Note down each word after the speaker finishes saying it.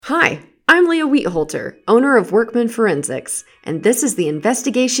Hi, I'm Leah Wheatholter, owner of Workman Forensics, and this is the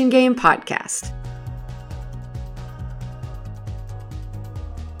Investigation Game Podcast.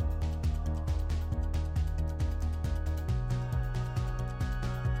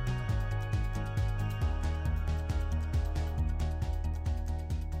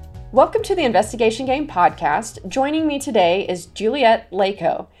 Welcome to the Investigation Game Podcast. Joining me today is Juliet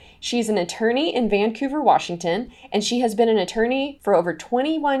Laycoe. She's an attorney in Vancouver, Washington, and she has been an attorney for over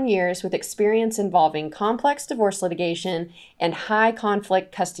 21 years with experience involving complex divorce litigation and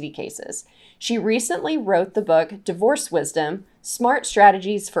high-conflict custody cases. She recently wrote the book Divorce Wisdom: Smart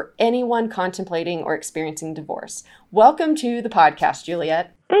Strategies for Anyone Contemplating or Experiencing Divorce. Welcome to the podcast,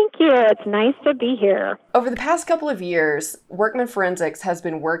 Juliet. Thank you. It's nice to be here. Over the past couple of years, Workman Forensics has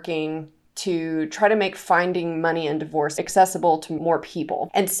been working to try to make finding money in divorce accessible to more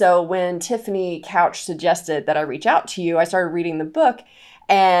people. And so when Tiffany Couch suggested that I reach out to you, I started reading the book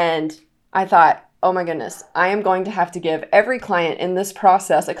and I thought, oh my goodness, I am going to have to give every client in this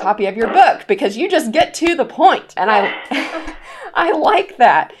process a copy of your book because you just get to the point. And I like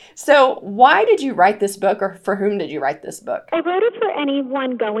that. So why did you write this book, or for whom did you write this book? I wrote it for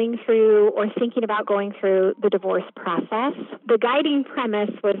anyone going through or thinking about going through the divorce process. The guiding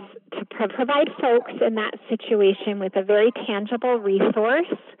premise was to provide folks in that situation with a very tangible resource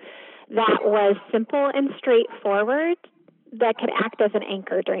that was simple and straightforward that could act as an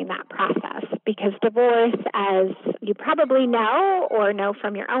anchor during that process. Because divorce, as you probably know or know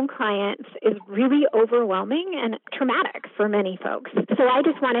from your own clients, is really overwhelming and traumatic for many folks. So I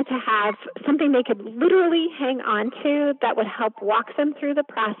just wanted to have something they could literally hang on to that would help walk them through the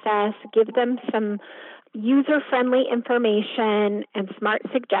process, give them some user-friendly information and smart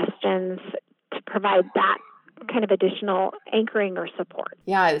suggestions to provide that kind of additional anchoring or support.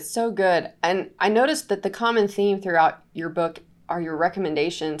 Yeah, it's so good. And I noticed that the common theme throughout your book are your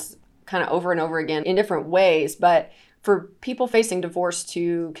recommendations kind of over and over again in different ways, but for people facing divorce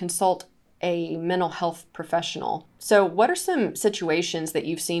to consult a mental health professional. So what are some situations that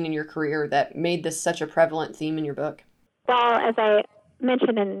you've seen in your career that made this such a prevalent theme in your book? Well, as I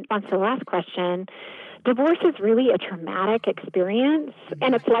mentioned in response to the last question, divorce is really a traumatic experience,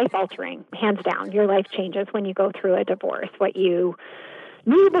 and it's life-altering, hands down. Your life changes when you go through a divorce. What you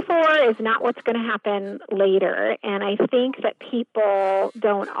knew before is not what's going to happen later. And I think that people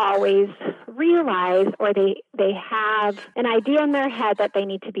don't always realize, or they have an idea in their head that they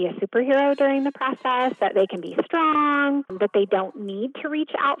need to be a superhero during the process, that they can be strong, that they don't need to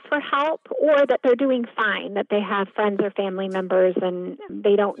reach out for help, or that they're doing fine, that they have friends or family members and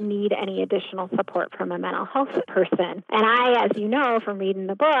they don't need any additional support from a mental health person. And I, as you know from reading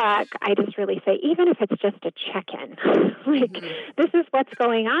the book, I just really say, even if it's just a check-in, this is what's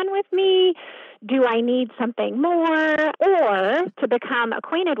going on with me. Do I need something more? Or to become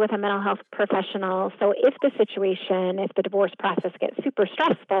acquainted with a mental health professional, so if the divorce process gets super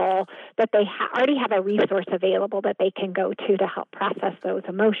stressful, that they already have a resource available that they can go to help process those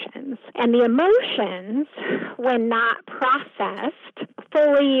emotions. And the emotions, when not processed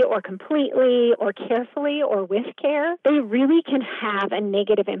fully or completely or carefully or with care, they really can have a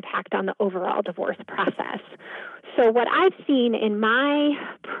negative impact on the overall divorce process. So what I've seen in my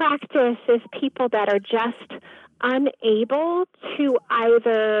practice is people that are just unable to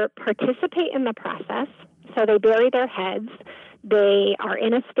either participate in the process, so they bury their heads, they are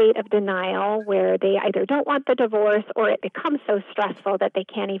in a state of denial where they either don't want the divorce or it becomes so stressful that they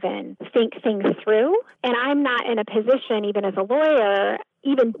can't even think things through. And I'm not in a position, even as a lawyer,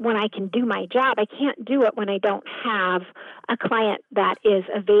 even when I can do my job, I can't do it when I don't have a client that is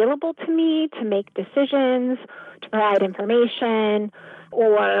available to me to make decisions, to provide information,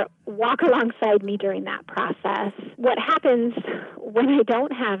 or walk alongside me during that process. What happens when I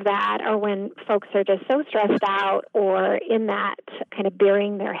don't have that, or when folks are just so stressed out or in that kind of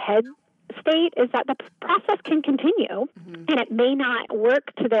burying their head state, is that the process can continue, and it may not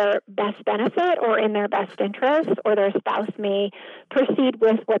work to their best benefit or in their best interest, or their spouse may proceed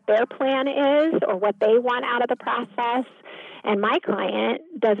with what their plan is or what they want out of the process. And my client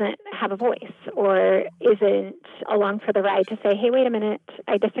doesn't have a voice or isn't along for the ride to say, hey, wait a minute,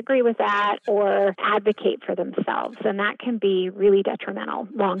 I disagree with that, or advocate for themselves. And that can be really detrimental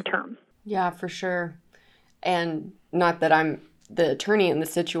long term. Yeah, for sure. And not that I'm the attorney in the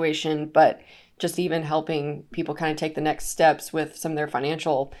situation, but just even helping people kind of take the next steps with some of their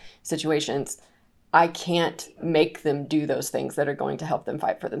financial situations. I can't make them do those things that are going to help them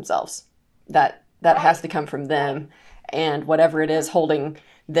fight for themselves. That has to come from them. And whatever it is holding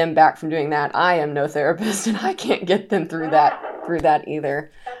them back from doing that, I am no therapist and I can't get them through that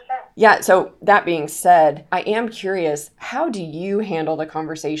either. Yeah, so that being said, I am curious, how do you handle the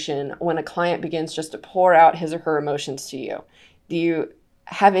conversation when a client begins just to pour out his or her emotions to you? Do you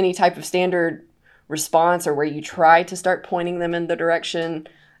have any type of standard response, or where you try to start pointing them in the direction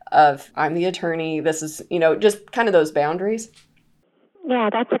of, I'm the attorney, this is, just kind of those boundaries? Yeah,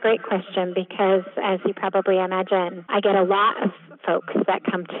 that's a great question because, as you probably imagine, I get a lot of folks that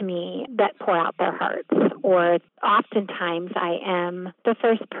come to me that pour out their hearts, or oftentimes I am the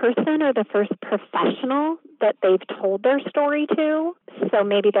first person or the first professional that they've told their story to. So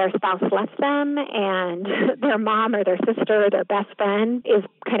maybe their spouse left them and their mom or their sister or their best friend is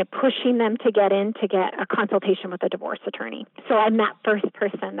kind of pushing them to get a consultation with a divorce attorney. So I'm that first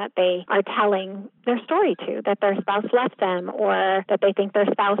person that they are telling their story to, that their spouse left them or that they think their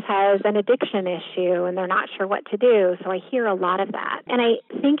spouse has an addiction issue and they're not sure what to do. So I hear a lot of that. And I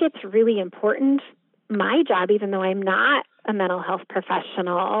think it's really important. My job, even though I'm not a mental health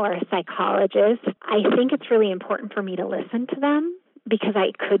professional or a psychologist, I think it's really important for me to listen to them, because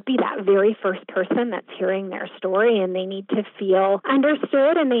I could be that very first person that's hearing their story, and they need to feel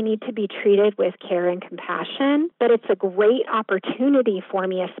understood and they need to be treated with care and compassion. But it's a great opportunity for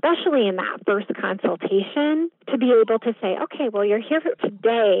me, especially in that first consultation, to be able to say, okay, well, you're here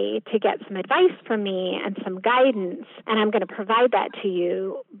today to get some advice from me and some guidance, and I'm going to provide that to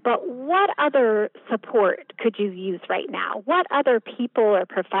you. But what other support could you use right now? What other people or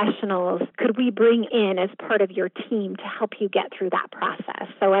professionals could we bring in as part of your team to help you get through that process?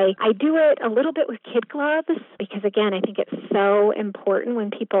 So I do it a little bit with kid gloves because, again, I think it's so important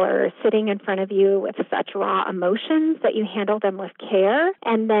when people are sitting in front of you with such raw emotions that you handle them with care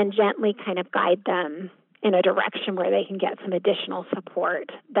and then gently kind of guide them in a direction where they can get some additional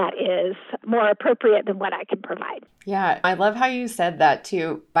support that is more appropriate than what I can provide. Yeah, I love how you said that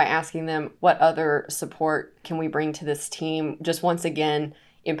too, by asking them what other support can we bring to this team, just once again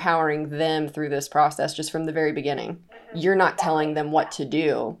empowering them through this process just from the very beginning. You're not telling them what to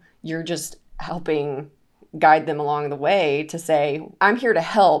do. You're just helping guide them along the way to say, I'm here to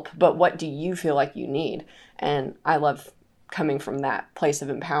help, but what do you feel like you need? And I love coming from that place of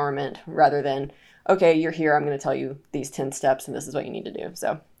empowerment rather than, okay, you're here, I'm going to tell you these 10 steps and this is what you need to do.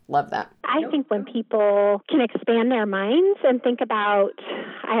 So love that. I think when people can expand their minds and think about,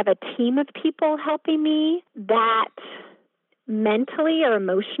 I have a team of people helping me, that mentally or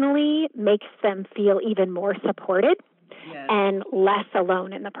emotionally makes them feel even more supported and less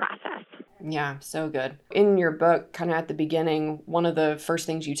alone in the process. Yeah, so good. In your book, kind of at the beginning, one of the first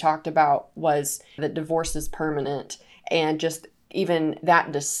things you talked about was that divorce is permanent, and just even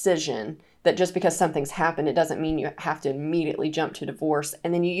that decision that just because something's happened, it doesn't mean you have to immediately jump to divorce.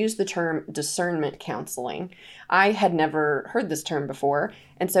 And then you use the term discernment counseling. I had never heard this term before.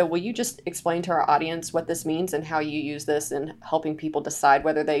 And so will you just explain to our audience what this means and how you use this in helping people decide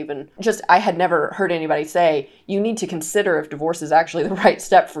whether they even I had never heard anybody say, you need to consider if divorce is actually the right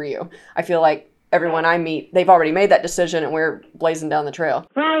step for you. I feel like everyone I meet, they've already made that decision and we're blazing down the trail.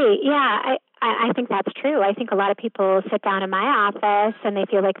 Right. Yeah. I think that's true. I think a lot of people sit down in my office and they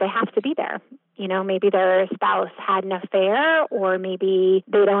feel like they have to be there. You know, maybe their spouse had an affair, or maybe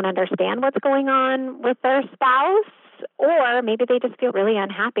they don't understand what's going on with their spouse, or maybe they just feel really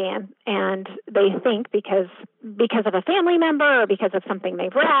unhappy and they think because of a family member or because of something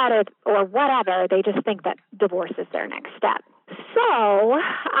they've read or whatever, they just think that divorce is their next step. So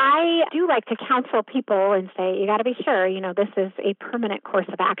I do like to counsel people and say, you got to be sure, this is a permanent course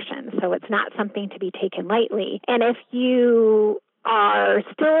of action. So it's not something to be taken lightly. And if you are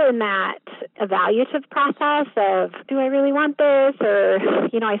still in that evaluative process of, do I really want this? Or,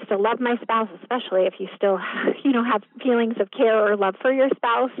 I still love my spouse, especially if you still, have feelings of care or love for your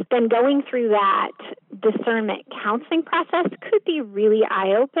spouse, then going through that discernment counseling process could be really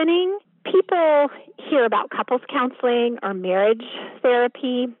eye-opening. People hear about couples counseling or marriage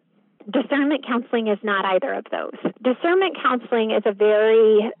therapy. Discernment counseling is not either of those. Discernment counseling is a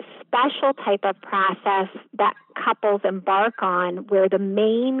very special type of process that couples embark on, where the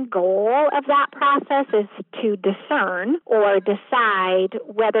main goal of that process is to discern or decide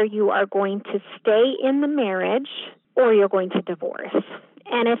whether you are going to stay in the marriage or you're going to divorce.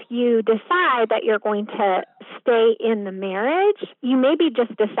 And if you decide that you're going to stay in the marriage, you may be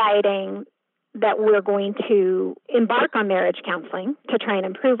just deciding that we're going to embark on marriage counseling to try and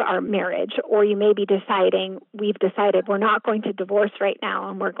improve our marriage, or you may be deciding, we've decided we're not going to divorce right now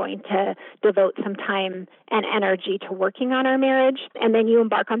and we're going to devote some time and energy to working on our marriage, and then you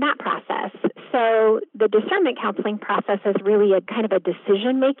embark on that process. So the discernment counseling process is really a kind of a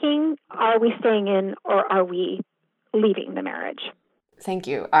decision-making. Are we staying in or are we leaving the marriage? Thank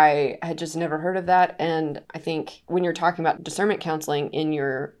you. I had just never heard of that. And I think when you're talking about discernment counseling in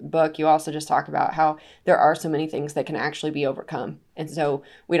your book, you also just talk about how there are so many things that can actually be overcome. And so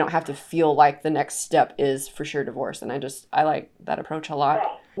we don't have to feel like the next step is for sure divorce. And I like that approach a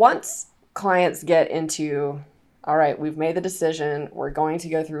lot. Once clients get into, all right, we've made the decision, we're going to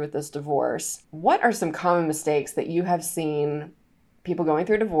go through with this divorce, what are some common mistakes that you have seen people going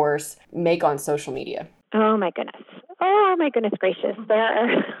through divorce make on social media? Oh my goodness. Oh my goodness gracious. There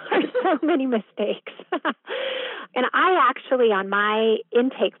are so many mistakes. And I actually, on my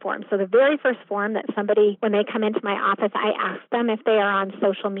intake form, so the very first form that somebody, when they come into my office, I ask them if they are on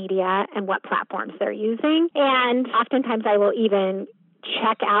social media and what platforms they're using. And oftentimes I will even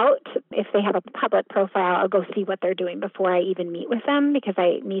check out if they have a public profile. I'll go see what they're doing before I even meet with them, because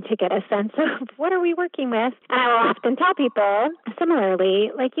I need to get a sense of what are we working with. And I will often tell people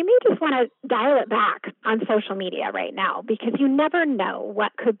similarly, like, you may just want to dial it back on social media right now, because you never know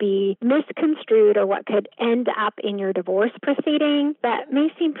what could be misconstrued or what could end up in your divorce proceeding that may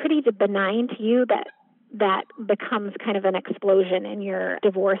seem pretty benign to you, that becomes kind of an explosion in your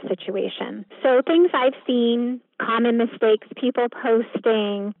divorce situation. So things I've seen, common mistakes, people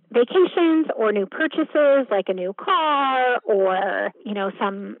posting vacations or new purchases, like a new car or,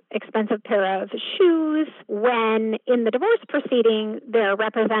 some expensive pair of shoes, when in the divorce proceeding, they're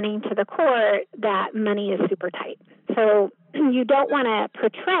representing to the court that money is super tight. So you don't want to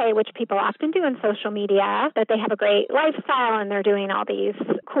portray, which people often do in social media, that they have a great lifestyle and they're doing all these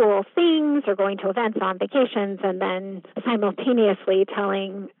cool things or going to events on vacations, and then simultaneously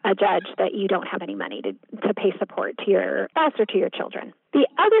telling a judge that you don't have any money to pay support to your spouse or to your children. The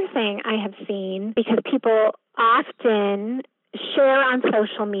other thing I have seen, because people often share on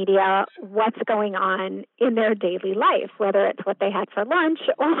social media what's going on in their daily life, whether it's what they had for lunch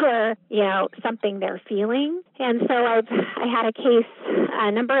or, something they're feeling. And so I had a case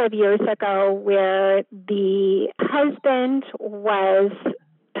a number of years ago where the husband was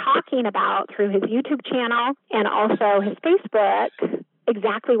talking about through his YouTube channel and also his Facebook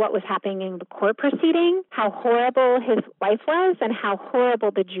exactly what was happening in the court proceeding, how horrible his wife was and how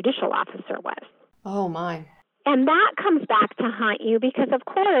horrible the judicial officer was. Oh, my. And that comes back to haunt you because, of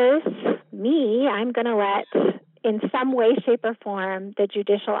course, I'm going to let, in some way, shape, or form, the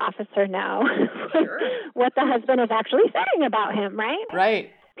judicial officer know what the husband is actually saying about him, right?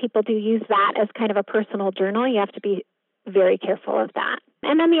 Right. People do use that as kind of a personal journal. You have to be very careful of that.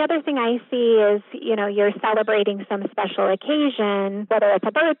 And then the other thing I see is, you're celebrating some special occasion, whether it's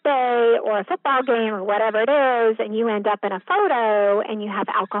a birthday or a football game or whatever it is, and you end up in a photo and you have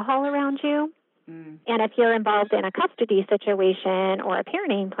alcohol around you. And if you're involved in a custody situation or a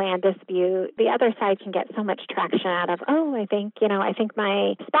parenting plan dispute, the other side can get so much traction out of, I think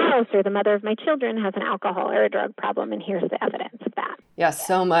my spouse or the mother of my children has an alcohol or a drug problem, and here's the evidence of that. Yeah,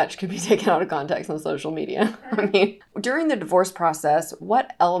 so much could be taken out of context on social media. During the divorce process,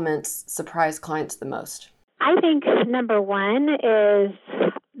 what elements surprise clients the most? I think number one is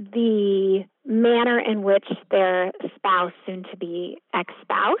the manner in which their spouse, soon-to-be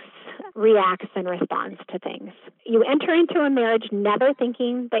ex-spouse, reacts and responds to things. You enter into a marriage never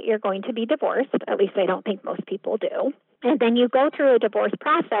thinking that you're going to be divorced. At least I don't think most people do. And then you go through a divorce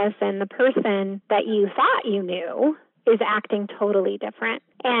process and the person that you thought you knew is acting totally different.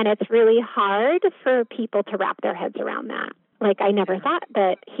 And it's really hard for people to wrap their heads around that. Like, I never thought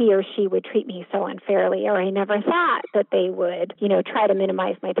that he or she would treat me so unfairly, or I never thought that they would, try to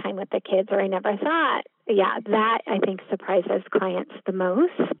minimize my time with the kids, or I never thought. Yeah, that I think surprises clients the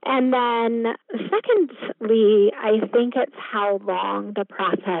most. And then secondly, I think it's how long the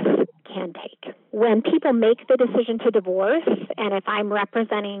process can take. When people make the decision to divorce, and if I'm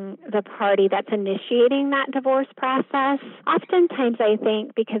representing the party that's initiating that divorce process, oftentimes I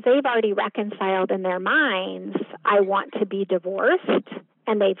think because they've already reconciled in their minds, I want to be divorced,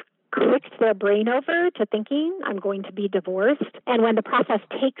 and they've clicked their brain over to thinking I'm going to be divorced. And when the process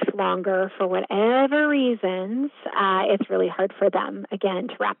takes longer for whatever reasons, it's really hard for them, again,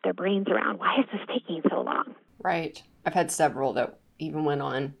 to wrap their brains around, why is this taking so long? Right. I've had several that even went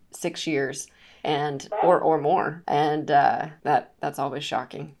on 6 years and or more. And that's always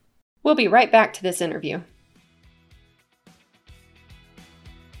shocking. We'll be right back to this interview.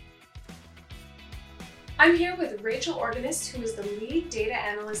 I'm here with Rachel Organist, who is the lead data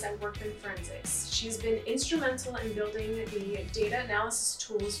analyst at Workman Forensics. She's been instrumental in building the data analysis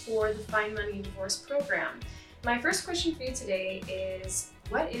tools for the Find Money and Divorce program. My first question for you today is,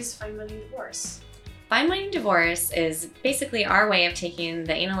 what is Find Money and Divorce? Find Money and Divorce is basically our way of taking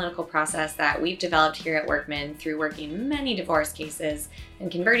the analytical process that we've developed here at Workman through working many divorce cases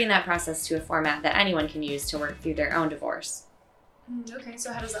and converting that process to a format that anyone can use to work through their own divorce. Okay,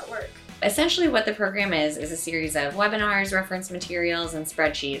 so how does that work? Essentially what the program is a series of webinars, reference materials, and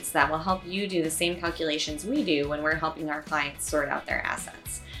spreadsheets that will help you do the same calculations we do when we're helping our clients sort out their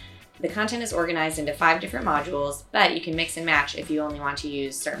assets. The content is organized into 5 different modules, but you can mix and match if you only want to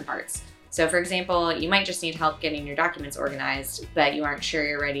use certain parts. So for example, you might just need help getting your documents organized, but you aren't sure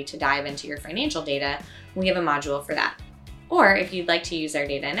you're ready to dive into your financial data. We have a module for that. Or if you'd like to use our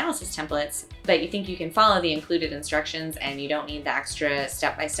data analysis templates, but you think you can follow the included instructions and you don't need the extra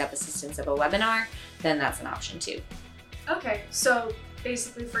step-by-step assistance of a webinar, then that's an option too. Okay, so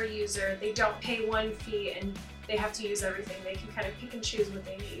basically for a user, they don't pay one fee and they have to use everything. They can kind of pick and choose what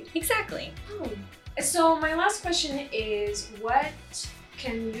they need. Exactly. Oh. So my last question is, what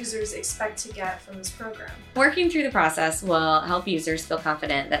can users expect to get from this program? Working through the process will help users feel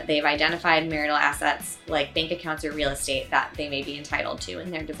confident that they've identified marital assets like bank accounts or real estate that they may be entitled to in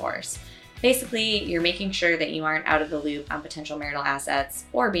their divorce. Basically, you're making sure that you aren't out of the loop on potential marital assets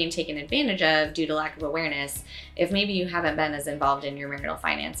or being taken advantage of due to lack of awareness if maybe you haven't been as involved in your marital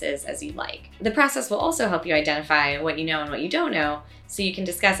finances as you'd like. The process will also help you identify what you know and what you don't know so you can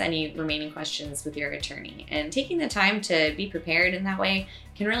discuss any remaining questions with your attorney. And taking the time to be prepared in that way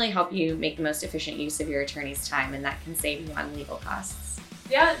can really help you make the most efficient use of your attorney's time, and that can save you on legal costs.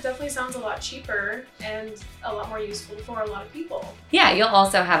 Yeah, it definitely sounds a lot cheaper and a lot more useful for a lot of people. Yeah, you'll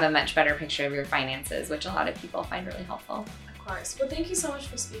also have a much better picture of your finances, which a lot of people find really helpful. Of course. Well, thank you so much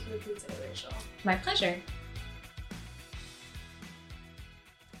for speaking with me today, Rachel. My pleasure.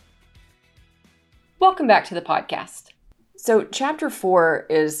 Welcome back to the podcast. So chapter 4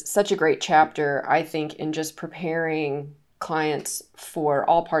 is such a great chapter, I think, in just preparing clients for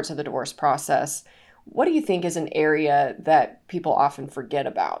all parts of the divorce process. What do you think is an area that people often forget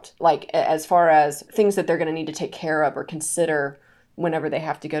about? Like as far as things that they're going to need to take care of or consider whenever they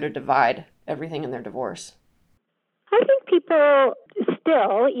have to go to divide everything in their divorce? I think people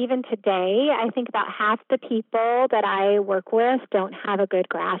still, even today, I think about half the people that I work with don't have a good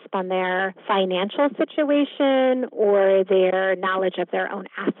grasp on their financial situation or their knowledge of their own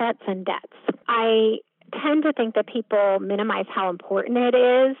assets and debts. I tend to think that people minimize how important it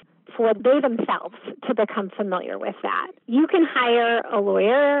is for they themselves to become familiar with that. You can hire a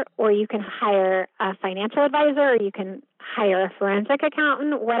lawyer, or you can hire a financial advisor, or you can hire a forensic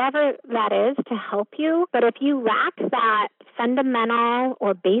accountant, whatever that is, to help you. But if you lack that fundamental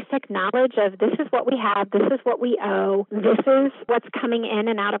or basic knowledge of this is what we have, this is what we owe, this is what's coming in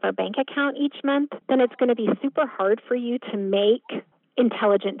and out of our bank account each month, then it's going to be super hard for you to make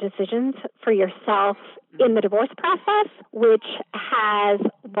intelligent decisions for yourself in the divorce process, which has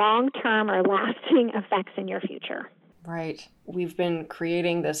long-term or lasting effects in your future. Right. We've been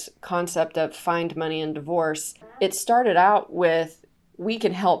creating this concept of find money in divorce. It started out with we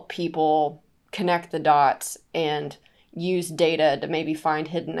can help people connect the dots and use data to maybe find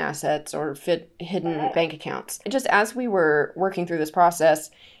hidden assets or fit hidden bank accounts. Just as we were working through this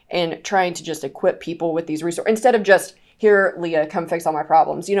process and trying to just equip people with these resources, instead of just, here, Leah, come fix all my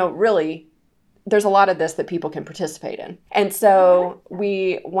problems, really, there's a lot of this that people can participate in. And so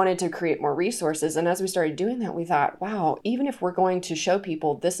we wanted to create more resources. And as we started doing that, we thought, wow, even if we're going to show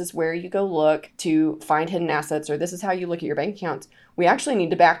people this is where you go look to find hidden assets, or this is how you look at your bank accounts, we actually need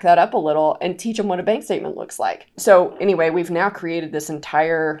to back that up a little and teach them what a bank statement looks like. So anyway, we've now created this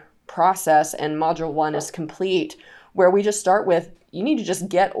entire process, and module 1 is complete, where we just start with, you need to just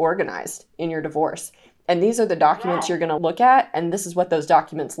get organized in your divorce. And these are the documents you're going to look at, and this is what those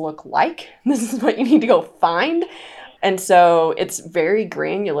documents look like. This is what you need to go find. And so it's very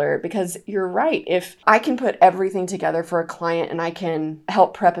granular, because you're right. If I can put everything together for a client and I can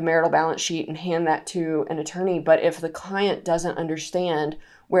help prep a marital balance sheet and hand that to an attorney, but if the client doesn't understand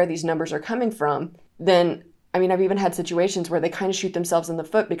where these numbers are coming from, then I've even had situations where they kind of shoot themselves in the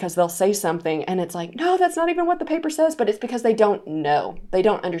foot because they'll say something and it's like, no, that's not even what the paper says, but it's because they don't know. They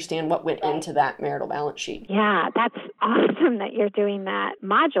don't understand what went into that marital balance sheet. Yeah, that's awesome that you're doing that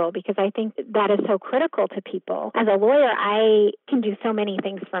module, because I think that is so critical to people. As a lawyer, I can do so many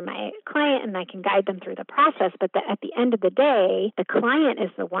things for my client and I can guide them through the process, but at the end of the day, the client is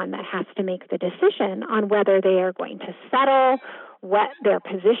the one that has to make the decision on whether they are going to settle, what their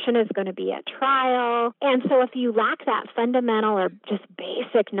position is going to be at trial. And so if you lack that fundamental or just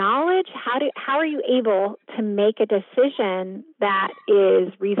basic knowledge, how are you able to make a decision that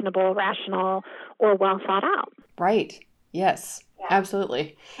is reasonable, rational, or well thought out? Right. Yes,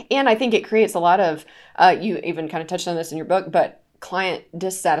 absolutely. And I think it creates a lot of, you even kind of touched on this in your book, but client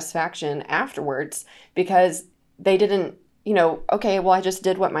dissatisfaction afterwards, because they didn't, okay, well, I just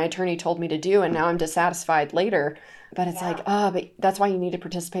did what my attorney told me to do and now I'm dissatisfied later. But it's like, but that's why you need to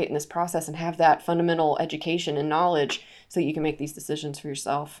participate in this process and have that fundamental education and knowledge so that you can make these decisions for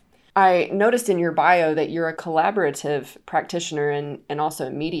yourself. I noticed in your bio that you're a collaborative practitioner and also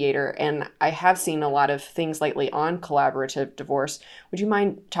a mediator, and I have seen a lot of things lately on collaborative divorce. Would you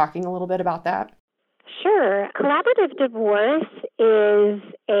mind talking a little bit about that? Sure. Collaborative divorce is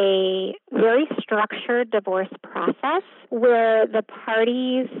a very structured divorce process where the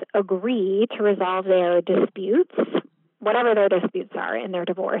parties agree to resolve their disputes, whatever their disputes are in their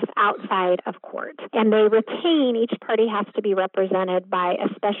divorce, outside of court. And they retain, each party has to be represented by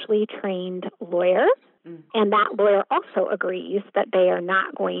a specially trained lawyer. And that lawyer also agrees that they are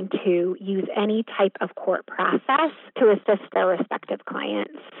not going to use any type of court process to assist their respective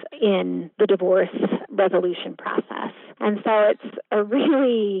clients in the divorce resolution process. And so it's a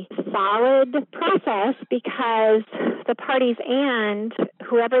really solid process because the parties and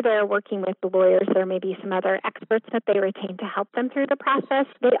whoever they're working with, the lawyers, there may be some other experts that they retain to help them through the process,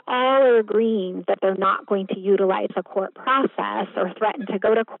 they all are agreeing that they're not going to utilize a court process or threaten to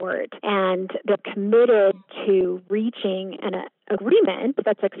go to court. And they're committed to reaching an agreement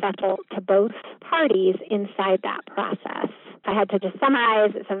that's acceptable to both parties inside that process. If I had to just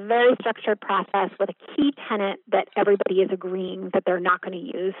summarize, it's a very structured process with a key tenet that everybody is agreeing that they're not going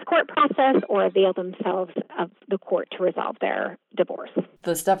to use court process or avail themselves of the court to resolve their divorce.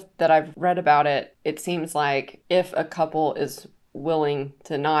 The stuff that I've read about it, it seems like if a couple is willing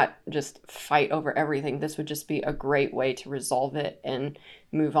to not just fight over everything, this would just be a great way to resolve it and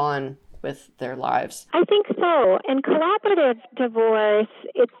move on with their lives. I think so. And collaborative divorce,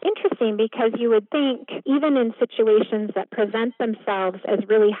 it's interesting because you would think even in situations that present themselves as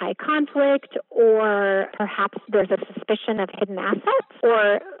really high conflict, or perhaps there's a suspicion of hidden assets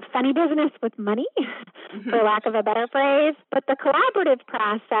or funny business with money, for lack of a better phrase, but the collaborative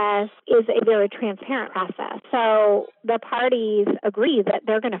process is a very transparent process. So the parties agree that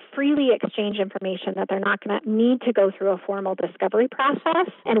they're going to freely exchange information, that they're not going to need to go through a formal discovery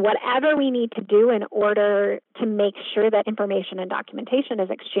process, and whatever we need to do in order to make sure that information and documentation is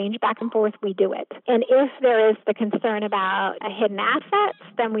exchanged back and forth, we do it. And if there is the concern about a hidden assets,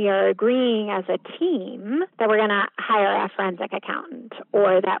 then we are agreeing as a team that we're going to hire a forensic accountant,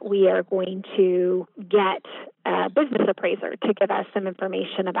 or that we are going to get a business appraiser to give us some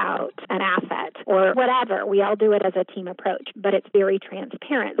information about an asset or whatever. We all do it as a team approach, but it's very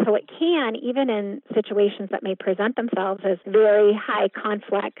transparent. So it can, even in situations that may present themselves as very high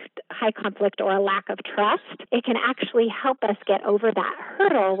conflict or a lack of trust, it can actually help us get over that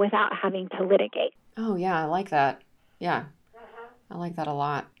hurdle without having to litigate. Oh, yeah, I like that. Yeah, I like that a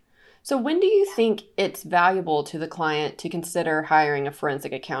lot. So when do you think it's valuable to the client to consider hiring a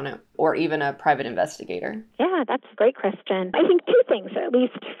forensic accountant or even a private investigator? Yeah, that's a great question. I think two things, at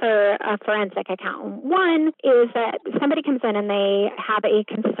least for a forensic accountant. One is that somebody comes in and they have a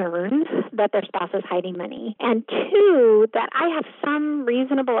concern that their spouse is hiding money. And two, that I have some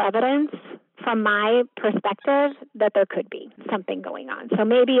reasonable evidence from my perspective that there could be something going on. So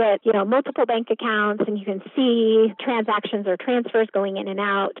maybe multiple bank accounts and you can see transactions or transfers going in and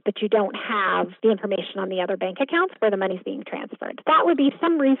out, but you don't have the information on the other bank accounts where the money's being transferred. That would be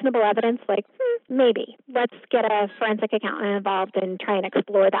some reasonable evidence like, maybe let's get a forensic accountant involved and try and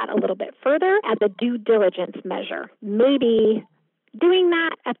explore that a little bit further as a due diligence measure. Maybe doing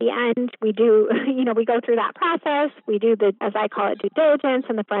that at the end, we do, we go through that process. We do as I call it, due diligence,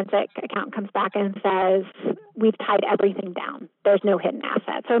 and the forensic accountant comes back and says, we've tied everything down. There's no hidden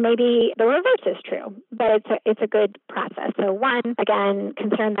assets. So maybe the reverse is true, but it's a good process. So one, again,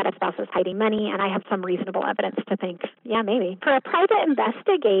 concerned that a spouse is hiding money, and I have some reasonable evidence to think, yeah, maybe. For a private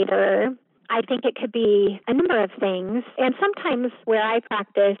investigator, I think it could be a number of things. And sometimes where I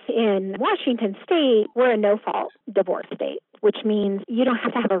practice in Washington State, we're a no-fault divorce state, which means you don't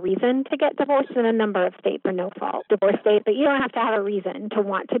have to have a reason to get divorced. In a number of states are no-fault divorce states, but you don't have to have a reason to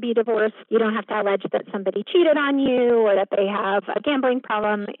want to be divorced. You don't have to allege that somebody cheated on you or that they have a gambling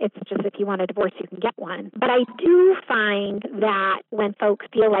problem. It's just if you want a divorce, you can get one. But I do find that when folks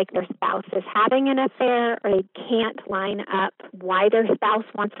feel like their spouse is having an affair or they can't line up why their spouse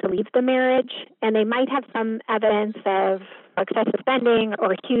wants to leave the marriage, and they might have some evidence of excessive spending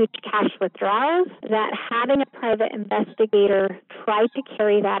or huge cash withdrawals, that having a private investigator try to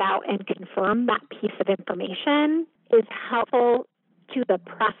carry that out and confirm that piece of information is helpful to the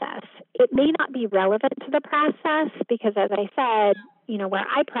process. It may not be relevant to the process because, as I said, where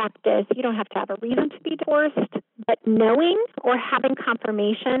I practice, you don't have to have a reason to be divorced, but knowing or having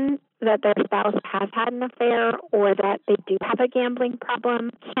confirmation that their spouse has had an affair or that they do have a gambling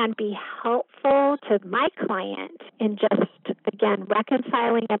problem can be helpful to my client in just, again,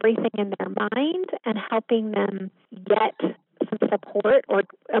 reconciling everything in their mind and helping them get some support or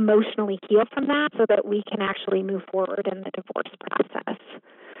emotionally heal from that so that we can actually move forward in the divorce process.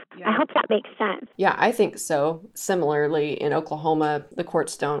 Yeah. I hope that makes sense. Yeah, I think so. Similarly, in Oklahoma, the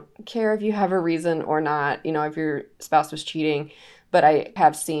courts don't care if you have a reason or not, if your spouse was cheating. But I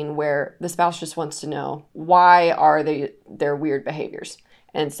have seen where the spouse just wants to know, why are their weird behaviors?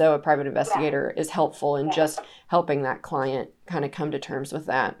 And so a private investigator is helpful in just helping that client kind of come to terms with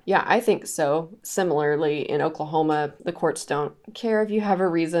that. Yeah, I think so. Similarly, in Oklahoma, the courts don't care if you have a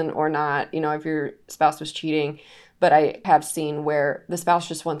reason or not, if your spouse was cheating. But I have seen where the spouse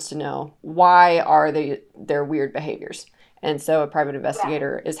just wants to know, why are their weird behaviors? And so a private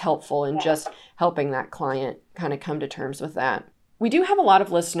investigator is helpful in just helping that client kind of come to terms with that. We do have a lot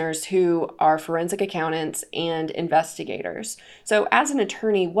of listeners who are forensic accountants and investigators. So as an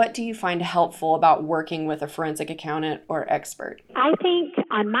attorney, what do you find helpful about working with a forensic accountant or expert? I think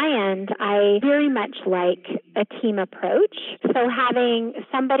on my end, I very much like a team approach. So having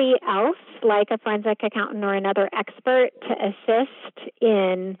somebody else, like a forensic accountant or another expert, to assist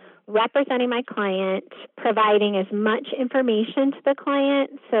in representing my client, providing as much information to the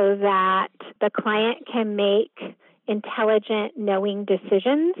client so that the client can make intelligent, knowing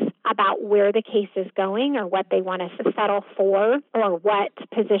decisions about where the case is going or what they want to settle for or what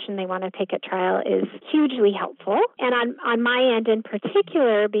position they want to take at trial is hugely helpful. And on my end in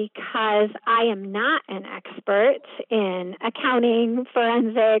particular, because I am not an expert in accounting,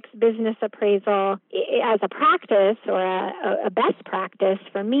 forensics, business appraisal, as a practice or a best practice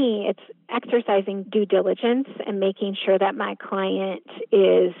for me, it's exercising due diligence and making sure that my client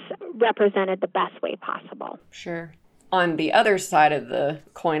is represented the best way possible. Sure. On the other side of the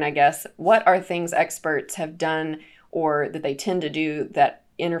coin, I guess, what are things experts have done or that they tend to do that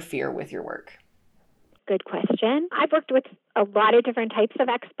interfere with your work? Good question. I've worked with a lot of different types of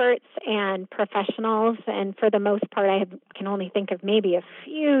experts and professionals, and for the most part, I can only think of maybe a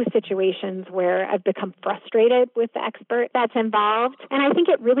few situations where I've become frustrated with the expert that's involved. And I think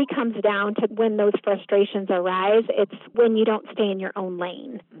it really comes down to when those frustrations arise, it's when you don't stay in your own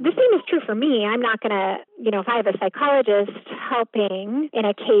lane. The same is true for me. I'm not going to, if I have a psychologist helping in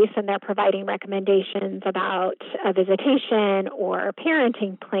a case and they're providing recommendations about a visitation or a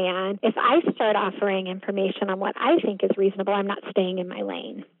parenting plan, if I start offering information on what I think is reasonable, I'm not staying in my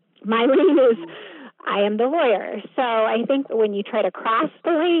lane. My lane is I am the lawyer. So I think when you try to cross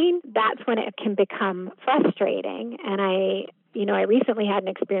the lane, that's when it can become frustrating. And I recently had an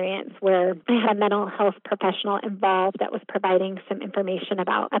experience where I had a mental health professional involved that was providing some information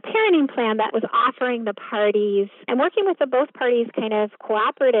about a parenting plan that was offering the parties and working with both parties kind of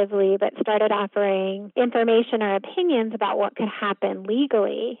cooperatively, but started offering information or opinions about what could happen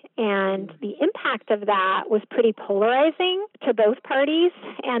legally. And the impact of that was pretty polarizing to both parties.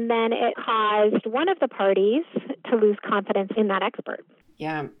 And then it caused one of the parties to lose confidence in that expert.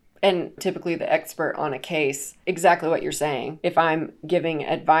 Yeah. And typically the expert on a case, exactly what you're saying. If I'm giving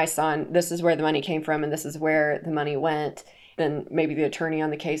advice on this is where the money came from and this is where the money went, then maybe the attorney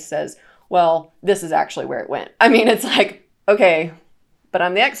on the case says, well, this is actually where it went. I mean, it's like, okay, but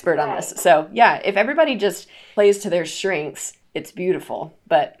I'm the expert on this. So yeah, if everybody just plays to their strengths, it's beautiful.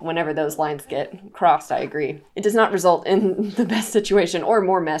 But whenever those lines get crossed, I agree. It does not result in the best situation or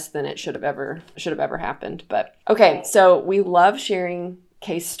more mess than it should have ever happened. But okay, so we love sharing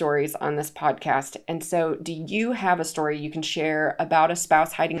case stories on this podcast. And so do you have a story you can share about a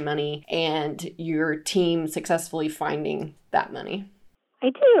spouse hiding money and your team successfully finding that money? I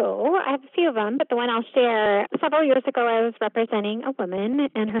do. I have a few of them, but the one I'll share, several years ago, I was representing a woman,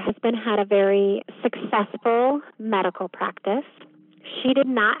 and her husband had a very successful medical practice. She did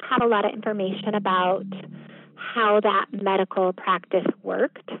not have a lot of information about how that medical practice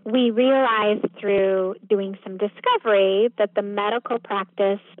worked. We realized through doing some discovery that the medical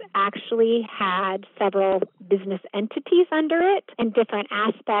practice actually had several business entities under it, and different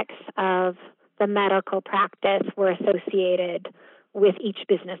aspects of the medical practice were associated with each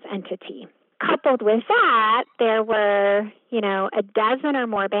business entity. Coupled with that, there were, a dozen or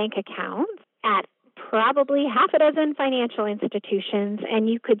more bank accounts at probably half a dozen financial institutions, and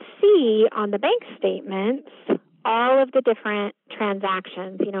you could see on the bank statements all of the different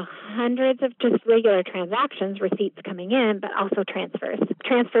transactions, hundreds of just regular transactions, receipts coming in, but also transfers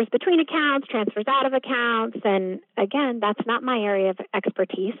between accounts, transfers out of accounts. And again, that's not my area of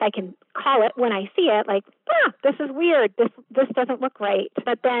expertise. I can call it when I see it, like, this is weird. This doesn't look right.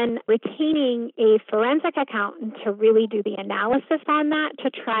 But then retaining a forensic accountant to really do the analysis on that, to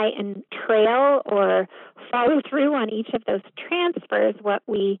try and trail or follow through on each of those transfers, what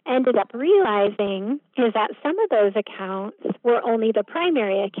we ended up realizing is that some of those accounts were only the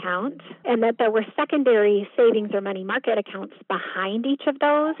primary account, and that there were secondary savings or money market accounts behind each of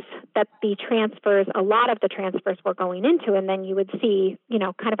those that a lot of the transfers were going into. And then you would see,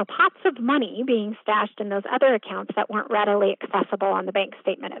 kind of a pots of money being stashed in those other accounts that weren't readily accessible on the bank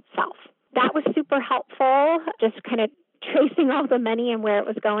statement itself. That was super helpful, just kind of tracing all the money and where it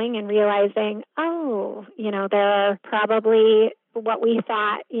was going and realizing, there are probably what we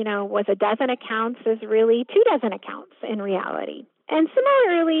thought, was a dozen accounts is really 24 accounts in reality. And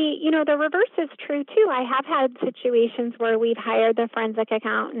similarly, the reverse is true too. I have had situations where we've hired the forensic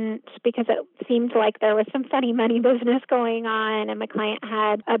accountant because it seemed like there was some funny money business going on, and my client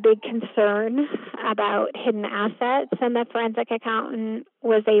had a big concern about hidden assets, and the forensic accountant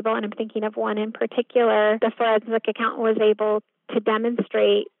was able, and I'm thinking of one in particular, the forensic accountant was able to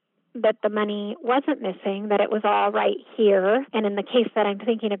demonstrate that the money wasn't missing, that it was all right here. And in the case that I'm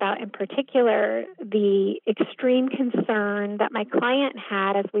thinking about in particular, the extreme concern that my client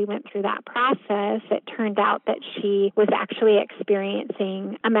had as we went through that process, it turned out that she was actually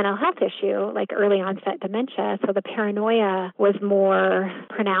experiencing a mental health issue, like early onset dementia. So the paranoia was more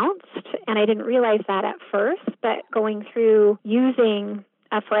pronounced. And I didn't realize that at first, but going through using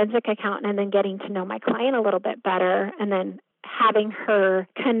a forensic accountant and then getting to know my client a little bit better, and then having her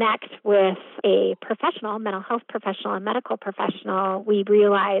connect with a professional, mental health professional, and medical professional, we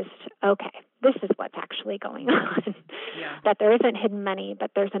realized, okay, this is what's actually going on. Yeah. That there isn't hidden money,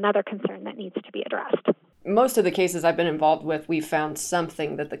 but there's another concern that needs to be addressed. Most of the cases I've been involved with, we found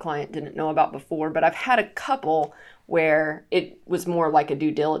something that the client didn't know about before, but I've had a couple where it was more like a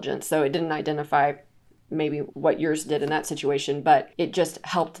due diligence. So it didn't identify maybe what yours did in that situation, but it just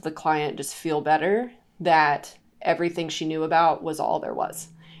helped the client just feel better that everything she knew about was all there was,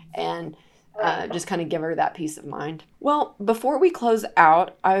 and just kind of give her that peace of mind. Well, before we close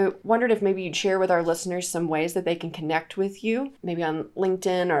out, I wondered if maybe you'd share with our listeners some ways that they can connect with you, maybe on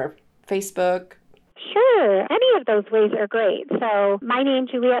LinkedIn or Facebook. Sure. Any of those ways are great. So my name,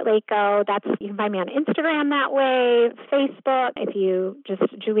 Juliet Laycoe, you can find me on Instagram that way, Facebook, if you just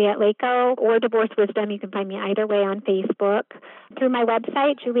Juliet Laycoe, or Divorce Wisdom, you can find me either way on Facebook. Through my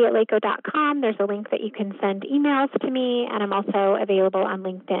website, julietlaycoe.com, there's a link that you can send emails to me, and I'm also available on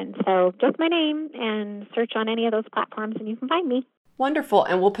LinkedIn. So just my name and search on any of those platforms and you can find me. Wonderful,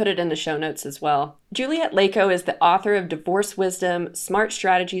 and we'll put it in the show notes as well. Juliet Laycoe is the author of Divorce Wisdom, Smart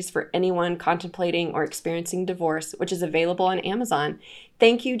Strategies for Anyone Contemplating or Experiencing Divorce, which is available on Amazon.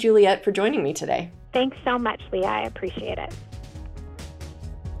 Thank you, Juliet, for joining me today. Thanks so much, Leah. I appreciate it.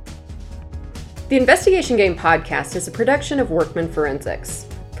 The Investigation Game podcast is a production of Workman Forensics.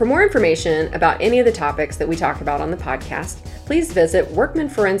 For more information about any of the topics that we talk about on the podcast, please visit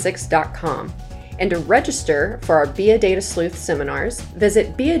workmanforensics.com. And to register for our Be a Data Sleuth seminars,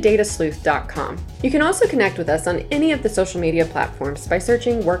 visit beadatasleuth.com. You can also connect with us on any of the social media platforms by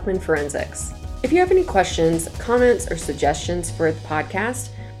searching Workman Forensics. If you have any questions, comments, or suggestions for the podcast,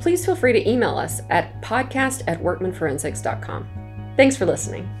 please feel free to email us at podcast@workmanforensics.com. Thanks for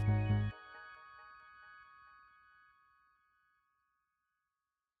listening.